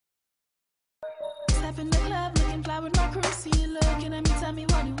life in the club, looking fly with my crew. See you looking at me, tell me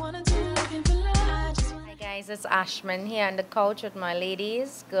what you wanna do. Looking for love. Hi guys, it's Ashman here on the couch with my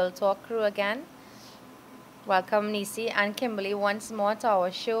ladies, Girl Talk crew again. Welcome Nisi and Kimberly once more to our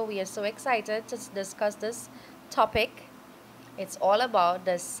show. We are so excited to discuss this topic. It's all about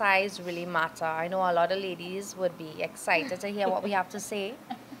does size really matter? I know a lot of ladies would be excited to hear what we have to say.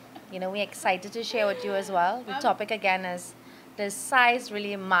 You know, we're excited to share with you as well. The topic again is does size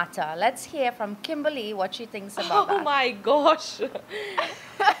really matter? Let's hear from Kimberly what she thinks about that. Oh my gosh.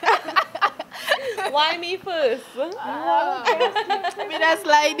 Why me first? I mean, that's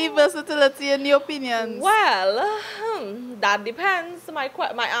like versatility in your opinions. Well, that depends. My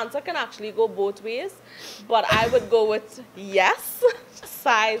answer can actually go both ways. But I would go with yes,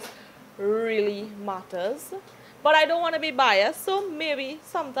 size really matters. But I don't want to be biased, so maybe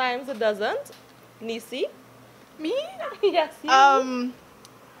sometimes it doesn't. Nisi? Me? Yes, you.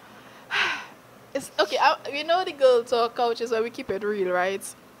 It's okay. You know the Girl Talk couch is where we keep it real, right?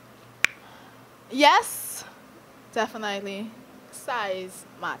 Yes, definitely. Size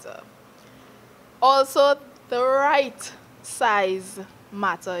matter. Also, the right size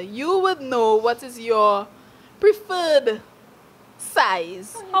matter. You would know what is your preferred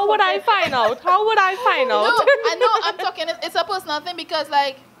size. How would I find out? How would I find out? No, I know I'm talking. It's a personal thing because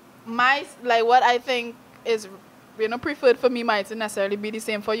like what I think is preferred for me might not necessarily be the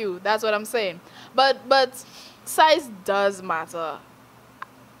same for you. That's what I'm saying. But size does matter.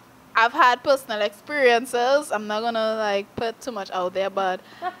 I've had personal experiences. I'm not gonna like put too much out there, but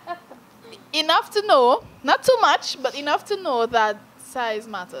enough to know, not too much, but enough to know that size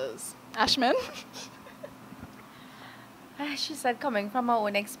matters. Ashman? She said coming from her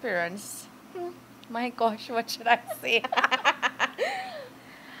own experience. My gosh, what should I say?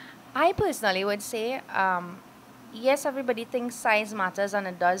 I personally would say, yes, everybody thinks size matters and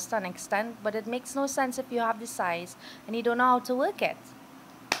it does to an extent, but it makes no sense if you have the size and you don't know how to work it.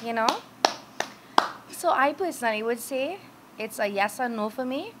 You know? So I personally would say it's a yes or no for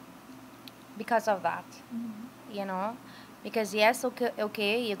me because of that. You know? Because yes,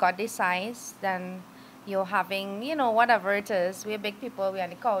 okay, you got the size, then you're having, whatever it is. We're big people, we're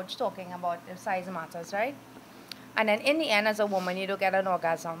on the couch talking about if size matters, right? And then in the end, as a woman, you don't get an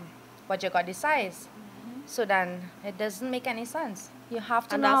orgasm, but you got the size. So then it doesn't make any sense. You have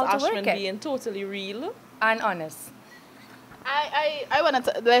to know how to work it. And that's Ashman being totally real and honest. I want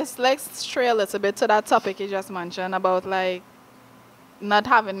to let's stray a little bit to that topic you just mentioned about like not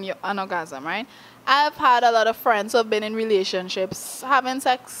having an orgasm, right? I've had a lot of friends who have been in relationships having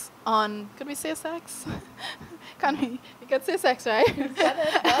sex on, could we say sex? Can we? You can say sex, right?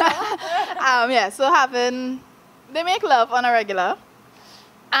 Yeah, so they make love on a regular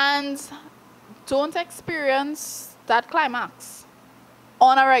and don't experience that climax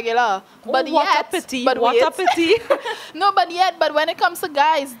on a regular. But what yet, a pity. But what a pity. No, but when it comes to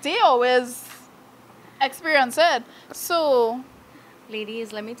guys, they always experience it. So,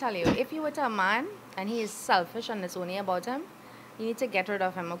 ladies, let me tell you, if you were to a man and he is selfish and it's only about him, you need to get rid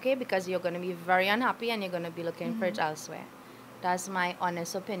of him, okay? Because you're going to be very unhappy and you're going to be looking for it elsewhere. That's my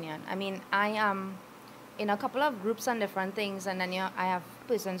honest opinion. I mean, I am in a couple of groups and different things, and then I have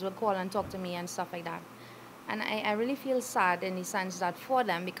persons who call and talk to me and stuff like that. And I really feel sad in the sense that for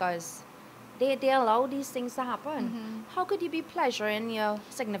them, because they allow these things to happen. How could you be pleasuring your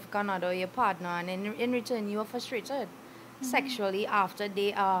significant other, your partner, and in return you are frustrated sexually after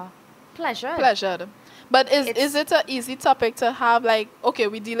they are pleasured? But is it an easy topic to have, like, okay,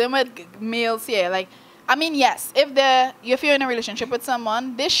 we're dealing with males here. Like, I mean, yes, if you're in a relationship with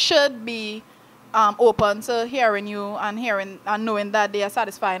someone, they should be open to hearing you and knowing that they are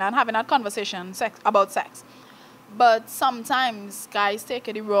satisfied and having that conversation about sex. But sometimes guys take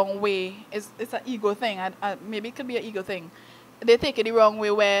it the wrong way. It's an ego thing. Maybe it could be an ego thing. They take it the wrong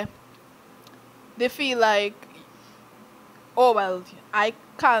way where they feel like, oh, well, I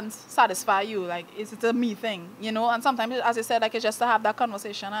can't satisfy you. Like, it's a me thing, And sometimes, as I said, like, it's just to have that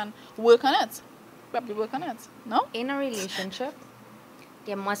conversation and work on it. Probably work on it. No? In a relationship,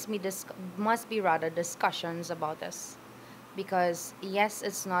 there must be rather discussions about this, because yes,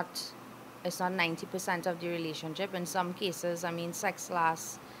 it's not 90% of the relationship. In some cases, I mean, sex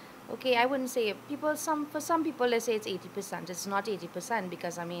lasts. Okay, I wouldn't say for some people they say it's 80%. It's not 80%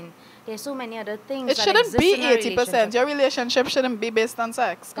 because I mean there's so many other things. It shouldn't be 80%. Your relationship shouldn't be based on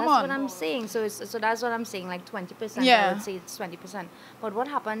sex. Come on. That's what I'm saying. So that's what I'm saying. Like 20%. Yeah. I would say it's 20%. But what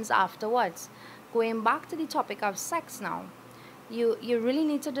happens afterwards? Going back to the topic of sex now. you really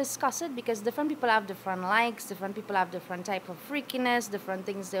need to discuss it, because different people have different likes, different people have different type of freakiness, different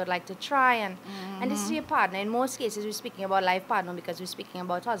things they would like to try, and this is your partner. In most cases, we're speaking about life partner because we're speaking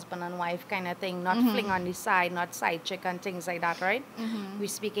about husband and wife kind of thing, not fling on the side, not side chick and things like that, right? We're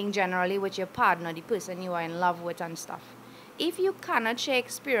speaking generally with your partner, the person you are in love with and stuff. If you cannot share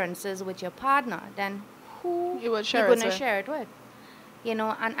experiences with your partner, then who You will you share it gonna with. share it with? You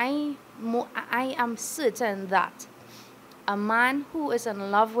know, and I am certain that a man who is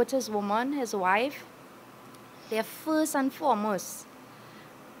in love with his woman, his wife, they're first and foremost,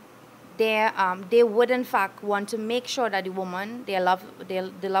 they would in fact want to make sure that the woman, the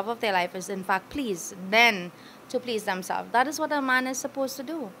love of their life is in fact pleased, then to please themselves. That is what a man is supposed to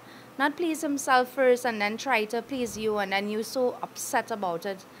do. Not please himself first and then try to please you, and then you're so upset about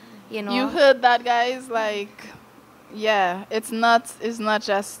it, you know. You heard that, guys? Like, yeah, it's not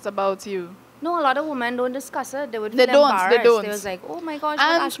just about you. No, a lot of women don't discuss it. They would They feel don't, embarrassed. they don't. They was like, oh my gosh,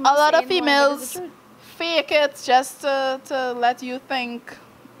 what And Ashma a lot of saying, but is the females truth. fake it just to let you think,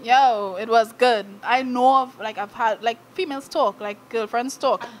 yo, it was good. I know of, like, I've had, like, females talk, like, girlfriends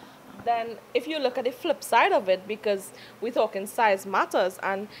talk. Then if you look at the flip side of it, because we're talking size matters,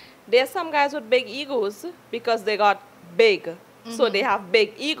 and there's some guys with big egos because they got big. So they have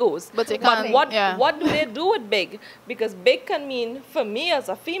big egos. But they can't, what yeah. what do they do with big? Because big can mean, for me as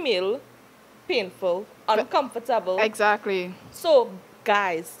a female, painful, uncomfortable. Exactly. So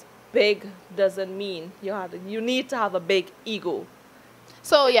guys, big doesn't mean you need to have a big ego.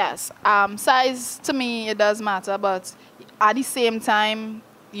 So yes, size to me it does matter, but at the same time,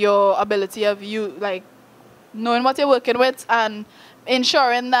 your ability of you like knowing what you're working with and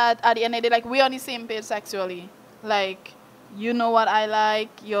ensuring that at the end of the day, like we're on the same page sexually. Like you know what I like.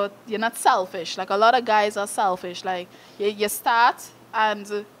 You're not selfish. Like a lot of guys are selfish. Like you start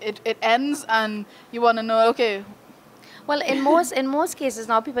and it ends, and you want to know, okay. Well, in most cases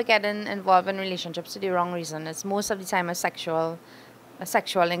now, people get involved in relationships for the wrong reason. It's most of the time a sexual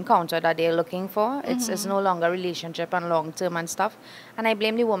encounter that they're looking for. It's no longer a relationship and long term and stuff. And I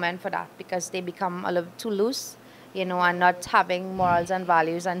blame the women for that, because they become a little too loose, you know, and not having morals and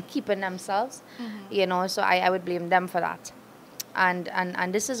values and keeping themselves, you know. So I would blame them for that.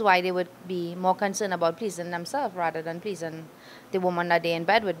 And this is why they would be more concerned about pleasing themselves rather than pleasing the woman that they're in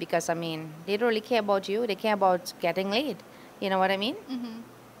bed with, because I mean they don't really care about you, they care about getting laid, you know what I mean?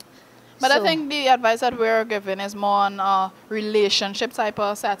 But I So- think the advice that we're giving is more on a relationship type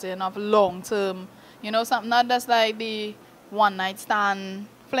of setting of long term, you know, something not just like the one night stand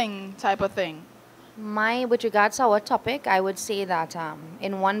fling type of thing. With regards to our topic, I would say that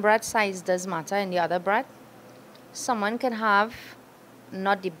in one breath, size does matter. In the other breath, someone can have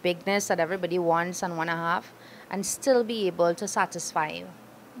not the bigness that everybody wants and want to have, and still be able to satisfy you,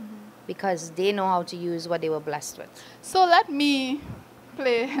 because they know how to use what they were blessed with. So let me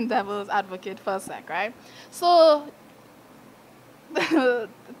play devil's advocate for a sec, right? So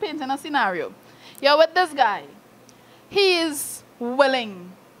painting a scenario. You're with this guy. He is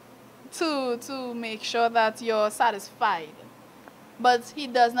willing to make sure that you're satisfied, but he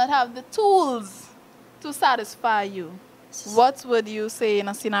does not have the tools to satisfy you. What would you say in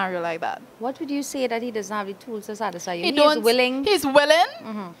a scenario like that? What would you say that he doesn't have the tools to satisfy you? He He is don't- willing. He's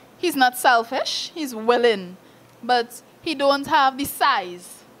willing. He's not selfish. He's willing, but he don't have the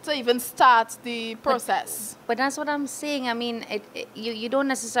size to even start the process. But that's what I'm saying. I mean, you don't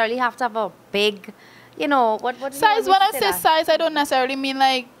necessarily have to have a big, you know, what do you Size. want me When to I say that? size, I don't necessarily mean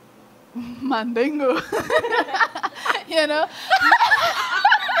like mandingo. You know.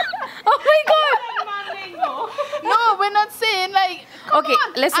 Oh my God! No, we're not saying like. Come Okay,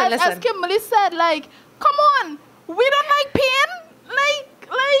 on. listen, as, listen. As Kimberly said, like, come on, we don't like pain. Like,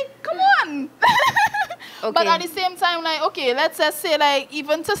 come on. But Okay. at the same time, like, okay, let's just say, like,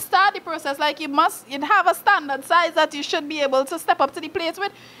 even to start the process, like, you'd have a standard size that you should be able to step up to the plate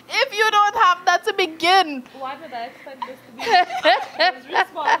with. If you don't have that to begin, Why did I expect this to be his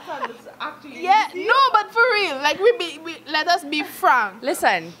response and it's actually yeah, no, but for real, like, let us be frank.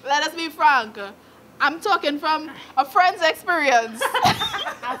 Listen, Let us be frank. I'm talking from a friend's experience.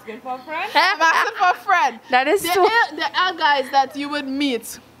 asking for a friend? I'm asking for a friend. that is There true. are guys that you would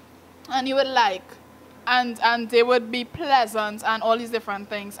meet and you would like, and they would be pleasant and all these different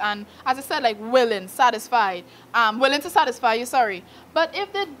things, and as I said, like willing to satisfy you, sorry. But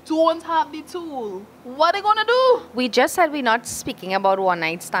if they don't have the tool, what are they gonna do? We just said we're not speaking about one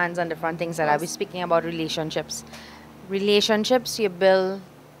night stands and different things like that. We're speaking about relationships. Relationships, you build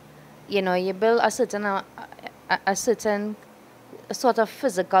a certain sort of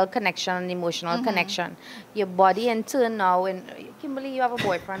physical connection and emotional connection. Your body in turn now Kimberly, you have a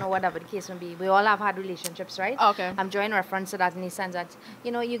boyfriend or whatever the case may be. We all have had relationships, right? Okay. I'm drawing reference to that in the sense that,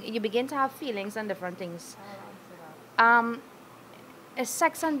 you know, you begin to have feelings and different things.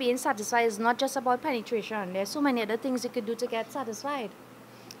 Sex and being satisfied is not just about penetration. There's so many other things you could do to get satisfied.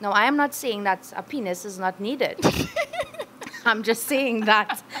 Now, I am not saying that a penis is not needed. I'm just saying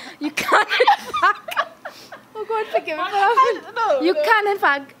that you can't, in fact, oh God, forgive me. You can, in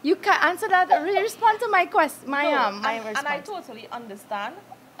fact, you can answer that, respond to my question, my response. And I totally understand.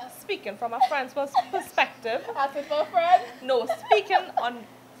 Speaking from a friend's perspective. Ask it for a friend? No, speaking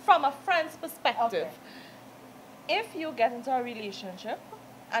from a friend's perspective. Okay. If you get into a relationship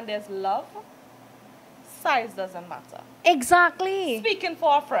and there's love, size doesn't matter. Exactly. Speaking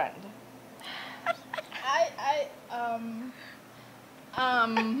for a friend.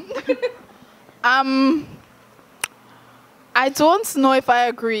 I don't know if I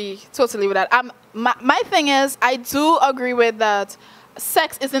agree totally with that. My thing is, I do agree with that.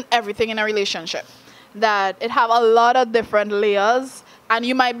 Sex isn't everything in a relationship. That it have a lot of different layers, and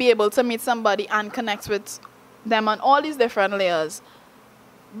you might be able to meet somebody and connect with them on all these different layers.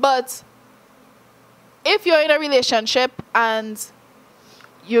 But if you're in a relationship and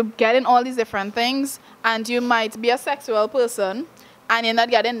you're getting all these different things, and you might be a sexual person, and you're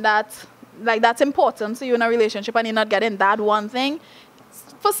not getting that, like that's important to you in a relationship, and you're not getting that one thing,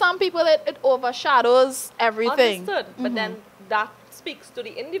 for some people it overshadows everything. Understood. But then that speaks to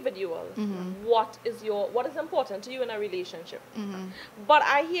the individual. What is important to you in a relationship? But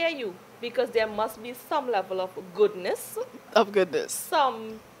I hear you, because there must be some level of goodness. Of goodness.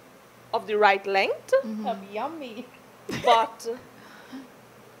 Some of the right length. Yummy. But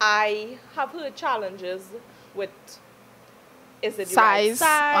I have heard challenges with, is it the right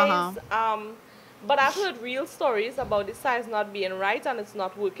Size. size? But I've heard real stories about the size not being right and it's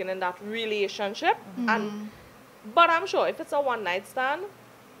not working in that relationship. But I'm sure if it's a one-night stand,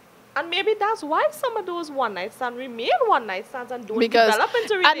 and maybe that's why some of those one-night stands remain one-night stands and don't develop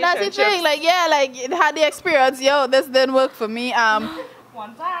into relationships. And that's the thing, like, yeah, like, it had the experience, yo, this didn't work for me.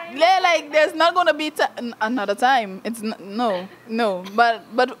 One time. Yeah, like, there's not going to be another time. It's no.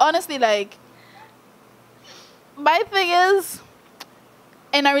 But honestly, like, my thing is,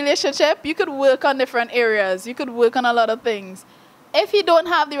 in a relationship, you could work on different areas. You could work on a lot of things. If he don't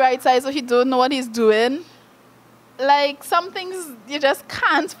have the right size or he don't know what he's doing, like, some things you just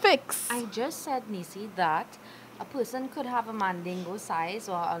can't fix. I just said, Nisi, that a person could have a mandingo size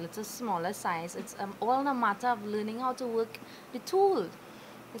or a little smaller size. It's all a matter of learning how to work the tool.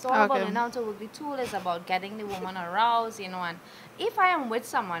 It's all about learning how to work the tool. It's about getting the woman aroused, you know. And if I am with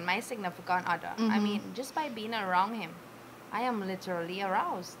someone, my significant other, I mean, just by being around him, I am literally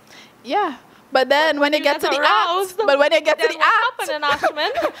aroused. Yeah. But then when you get to the act,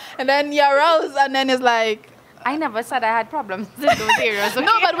 and then you're aroused, and then it's like, I never said I had problems in those areas. Okay?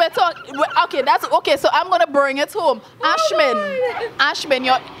 no, but we're talking. Okay, that's okay. So I'm gonna bring it home.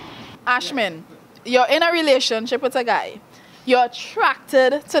 Ashmin, you're in a relationship with a guy. You're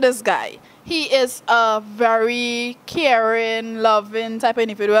attracted to this guy. He is a very caring, loving type of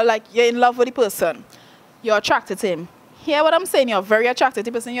individual. Like, you're in love with the person. You're attracted to him. Hear what I'm saying? You're very attracted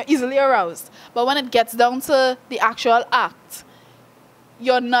to the person. You're easily aroused. But when it gets down to the actual act,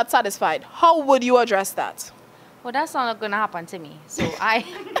 you're not satisfied. How would you address that? Well, that's not going to happen to me. So I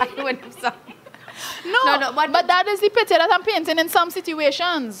wouldn't. No, but that is the picture that I'm painting in some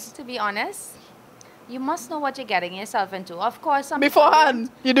situations. To be honest, you must know what you're getting yourself into. Of course, some beforehand,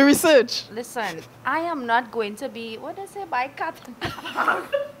 you do research. Listen, I am not going to be, what did I say, by cat?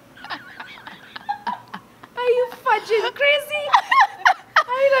 Are you fudging crazy?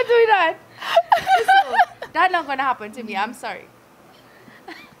 How are you not doing that? So, that's not going to happen to me. I'm sorry.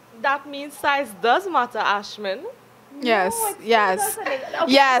 That means size does matter, Ashmin. Yes, No, yes. Okay,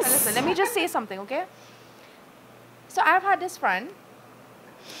 Yes. Listen, let me just say something, okay? So I've had this friend,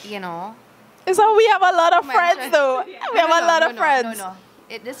 you know. So we have a lot of friends, though. We have a lot of friends. No.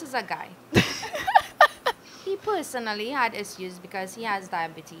 This is a guy. He personally had issues because he has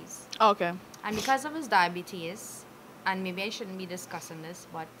diabetes. Okay. And because of his diabetes, and maybe I shouldn't be discussing this,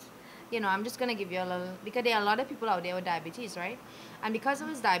 but, you know, I'm just going to give you a little, because there are a lot of people out there with diabetes, right? And because of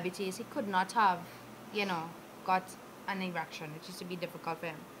his diabetes, he could not have, you know, got an erection, which used to be difficult for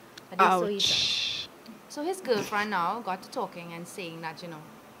him. At least so he said. So his girlfriend now got to talking and saying that, you know,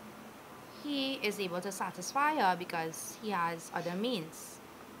 he is able to satisfy her because he has other means.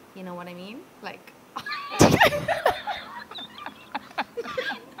 You know what I mean? Like...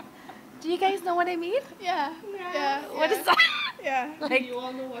 Do you guys know what I mean? Yeah. What is that? Yeah. Like, You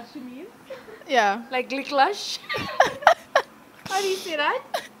all know what she means? Yeah. like glicklush? How do you say that?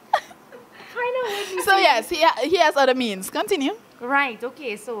 Kind of. So yes, he has other means. Continue. Right,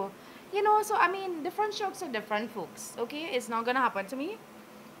 okay, so, you know, so I mean, different strokes are different folks, okay? It's not gonna happen to me,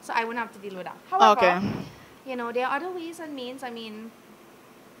 so I wouldn't have to deal with that. However, Okay. you know, there are other ways and means, I mean,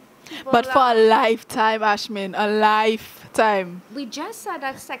 people, But for a lifetime, Ashmin, a lifetime. we just said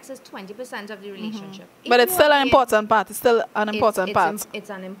that sex is 20% of the relationship. If But it's you still are an being- important part. It's still an important it's, part. it's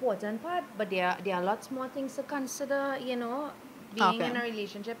an important part, but there are lots more things to consider, you know, being Okay. in a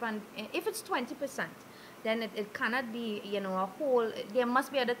relationship. And if it's 20%, then it cannot be, you know, a whole. There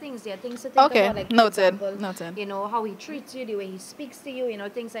must be other things. There are things to think Okay, about, like, for noted, example, noted. you know, how he treats you, the way he speaks to you, you know,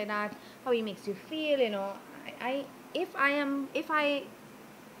 things like that, how he makes you feel, you know. If I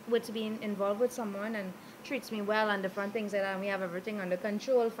were to be involved with someone and treats me well and different things like that, and we have everything under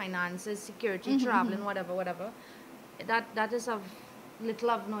control, finances, security, traveling, whatever, that is of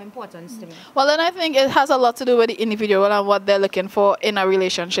little of no importance to me. Well, then I think it has a lot to do with the individual and what they're looking for in a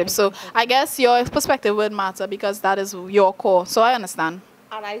relationship. So I guess your perspective would matter because that is your core. So I understand.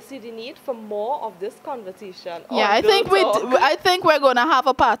 And I see the need for more of this conversation. Yeah, on I think Girl Talk. I think we're gonna have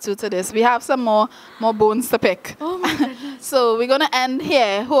a part 2 to this. We have some more bones to pick. Oh my goodness. So we're gonna end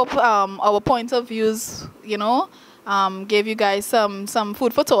here. Hope our point of views, you know, gave you guys some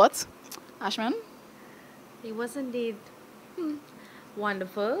food for thought. Ashman. It was indeed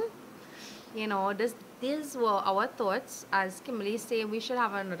wonderful. You know, these were our thoughts. As Kimberly said, we should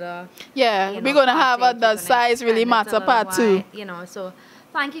have another. Yeah, you we're know, gonna part have two a if the you're gonna size really extend it matter a little part 2. while, you know, so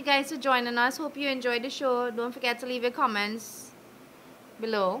thank you guys for joining us. Hope you enjoyed the show. Don't forget to leave your comments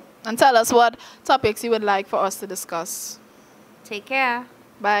below. And tell us what topics you would like for us to discuss. Take care.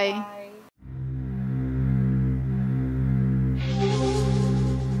 Bye. Bye.